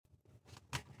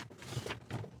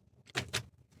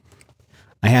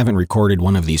I haven't recorded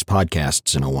one of these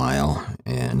podcasts in a while,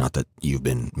 and not that you've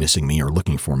been missing me or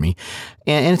looking for me.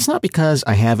 And it's not because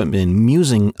I haven't been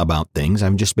musing about things.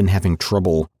 I've just been having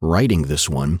trouble writing this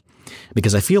one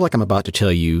because I feel like I'm about to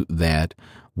tell you that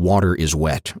water is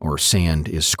wet or sand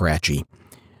is scratchy.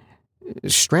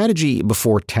 Strategy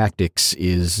before tactics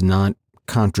is not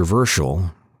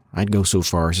controversial. I'd go so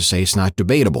far as to say it's not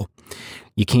debatable.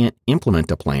 You can't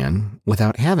implement a plan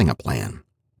without having a plan.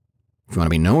 If you want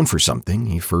to be known for something,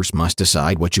 you first must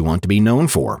decide what you want to be known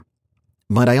for.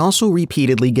 But I also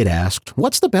repeatedly get asked,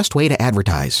 what's the best way to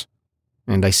advertise?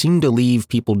 And I seem to leave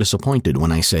people disappointed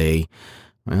when I say,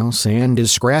 well, sand is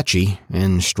scratchy,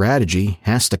 and strategy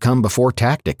has to come before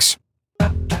tactics.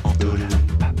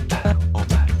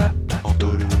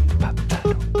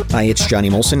 Hi, it's Johnny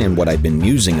Molson, and what I've been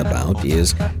musing about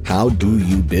is how do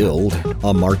you build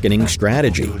a marketing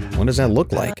strategy? What does that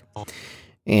look like?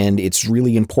 And it's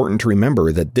really important to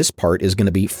remember that this part is going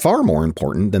to be far more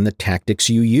important than the tactics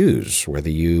you use,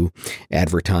 whether you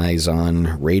advertise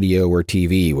on radio or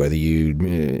TV, whether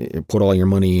you put all your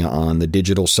money on the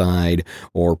digital side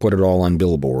or put it all on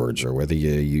billboards, or whether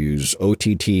you use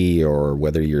OTT or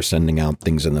whether you're sending out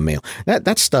things in the mail.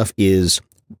 That stuff is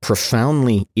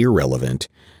profoundly irrelevant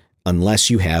unless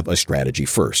you have a strategy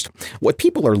first. What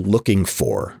people are looking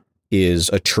for is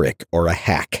a trick or a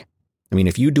hack. I mean,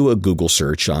 if you do a Google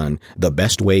search on the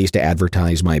best ways to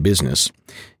advertise my business,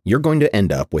 you're going to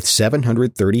end up with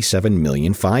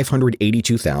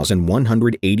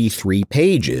 737,582,183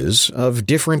 pages of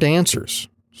different answers.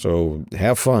 So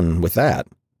have fun with that.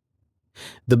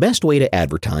 The best way to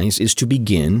advertise is to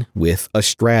begin with a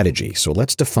strategy. So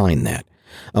let's define that.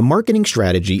 A marketing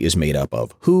strategy is made up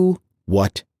of who,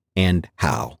 what, and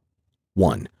how.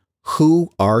 1.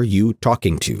 Who are you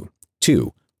talking to?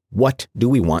 2. What do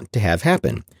we want to have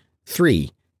happen?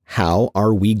 3. How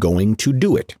are we going to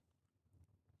do it?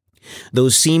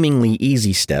 Those seemingly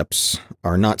easy steps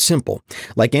are not simple.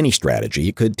 Like any strategy,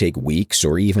 it could take weeks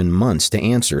or even months to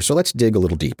answer, so let's dig a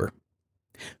little deeper.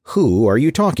 Who are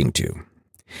you talking to?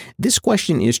 This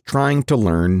question is trying to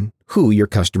learn who your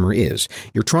customer is.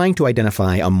 You're trying to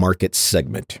identify a market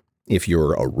segment. If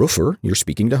you're a roofer, you're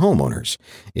speaking to homeowners.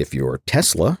 If you're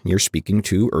Tesla, you're speaking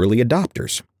to early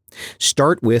adopters.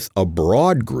 Start with a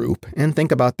broad group and think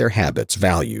about their habits,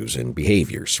 values, and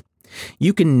behaviors.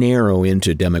 You can narrow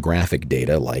into demographic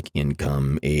data like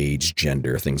income, age,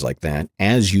 gender, things like that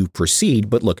as you proceed,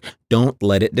 but look, don't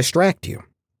let it distract you.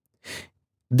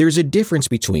 There's a difference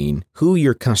between who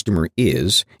your customer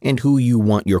is and who you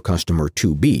want your customer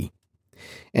to be.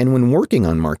 And when working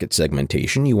on market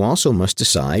segmentation, you also must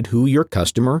decide who your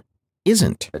customer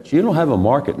isn't. You don't have a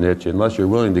market niche unless you're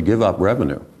willing to give up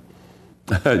revenue.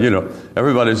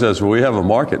 Everybody says, well, we have a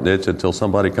market niche until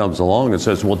somebody comes along and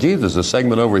says, well, gee, there's a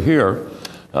segment over here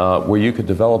where you could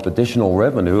develop additional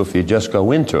revenue if you just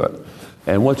go into it.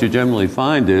 And what you generally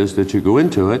find is that you go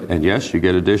into it, and yes, you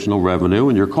get additional revenue,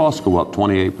 and your costs go up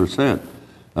 28%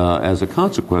 as a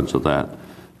consequence of that.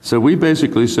 So we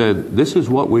basically said, this is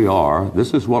what we are,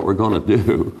 this is what we're going to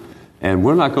do, and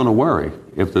we're not going to worry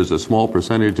if there's a small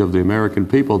percentage of the American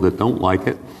people that don't like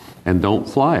it and don't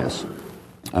fly us.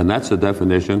 And that's the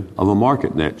definition of a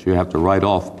market niche. You have to write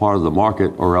off part of the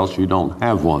market or else you don't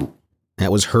have one.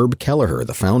 That was Herb Kelleher,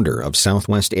 the founder of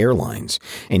Southwest Airlines.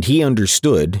 And he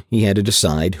understood he had to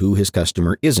decide who his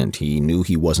customer isn't. He knew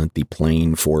he wasn't the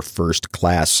plane for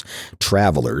first-class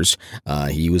travelers.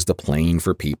 He was the plane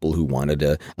for people who wanted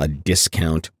a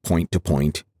discount,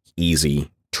 point-to-point, easy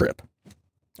trip.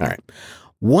 All right.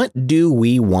 What do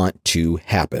we want to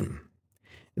happen?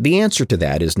 The answer to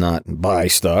that is not buy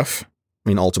stuff. I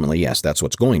mean, ultimately, yes, that's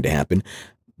what's going to happen,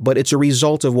 but it's a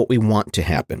result of what we want to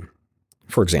happen.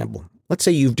 For example, let's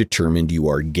say you've determined you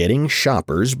are getting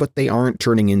shoppers, but they aren't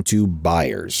turning into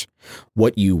buyers.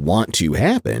 What you want to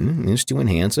happen is to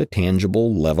enhance a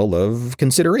tangible level of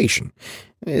consideration.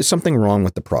 Is something wrong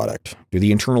with the product? Do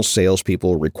the internal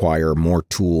salespeople require more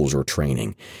tools or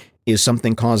training? Is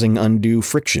something causing undue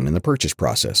friction in the purchase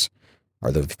process?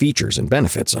 Are the features and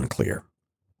benefits unclear?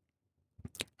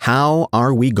 How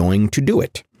are we going to do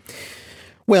it?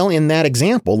 Well, in that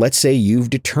example, let's say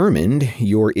you've determined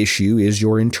your issue is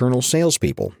your internal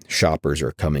salespeople. Shoppers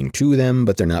are coming to them,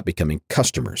 but they're not becoming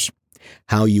customers.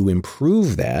 How you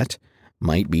improve that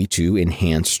might be to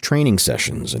enhance training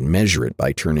sessions and measure it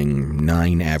by turning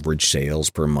 9 average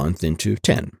sales per month into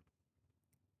 10.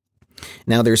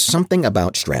 Now, there's something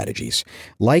about strategies.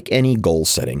 Like any goal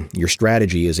setting, your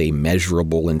strategy is a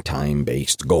measurable and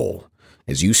time-based goal.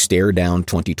 As you stare down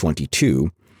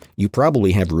 2022, you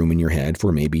probably have room in your head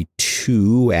for maybe 2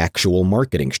 2 actual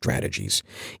marketing strategies.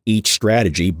 Each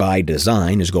strategy, by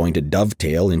design, is going to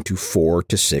dovetail into 4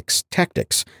 to 6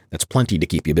 tactics. That's plenty to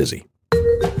keep you busy.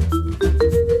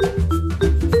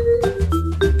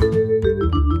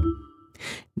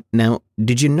 Now,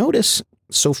 did you notice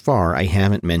so far I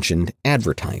haven't mentioned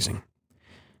advertising?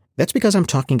 That's because I'm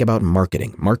talking about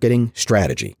marketing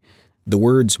strategy. The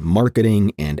words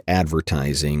marketing and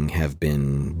advertising have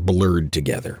been blurred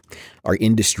together. Our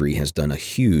industry has done a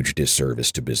huge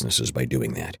disservice to businesses by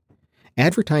doing that.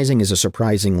 Advertising is a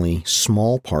surprisingly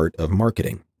small part of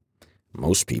marketing.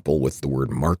 Most people with the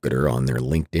word marketer on their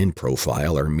LinkedIn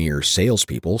profile are mere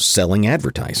salespeople selling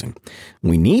advertising.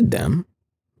 We need them,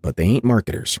 but they ain't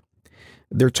marketers.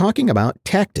 They're talking about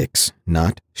tactics,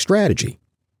 not strategy.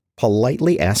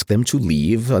 Politely ask them to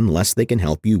leave unless they can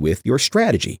help you with your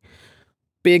strategy.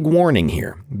 Big warning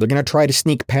here. They're going to try to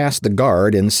sneak past the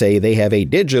guard and say they have a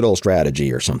digital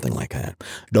strategy or something like that.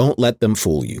 Don't let them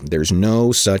fool you. There's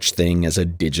no such thing as a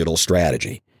digital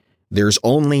strategy. There's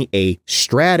only a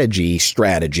strategy,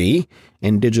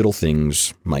 and digital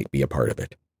things might be a part of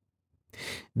it.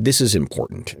 This is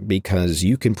important because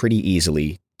you can pretty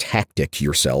easily tactic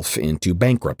yourself into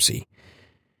bankruptcy.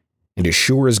 And as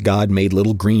sure as God made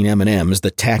little green M&Ms,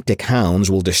 the tactic hounds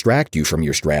will distract you from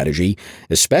your strategy,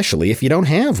 especially if you don't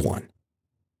have one.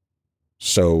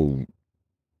 So,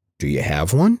 do you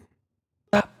have one?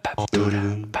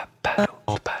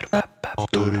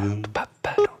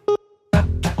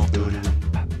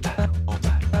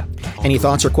 Any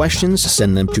thoughts or questions,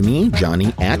 send them to me,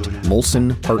 Johnny at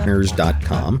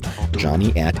molsonpartners.com,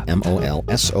 Johnny at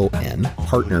MOLSON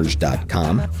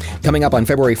partners.com. Coming up on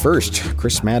February 1st,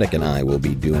 Chris Maddock and I will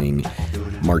be doing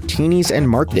Martinis and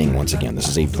Marketing once again. This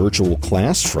is a virtual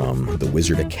class from the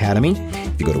Wizard Academy.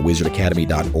 If you go to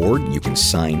wizardacademy.org, you can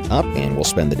sign up and we'll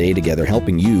spend the day together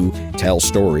helping you tell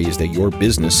stories that your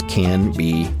business can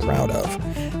be proud of.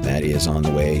 That is on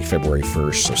the way February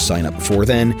 1st, so sign up before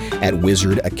then at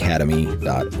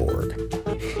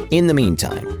wizardacademy.org. In the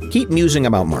meantime, keep musing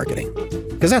about marketing,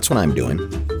 because that's what I'm doing.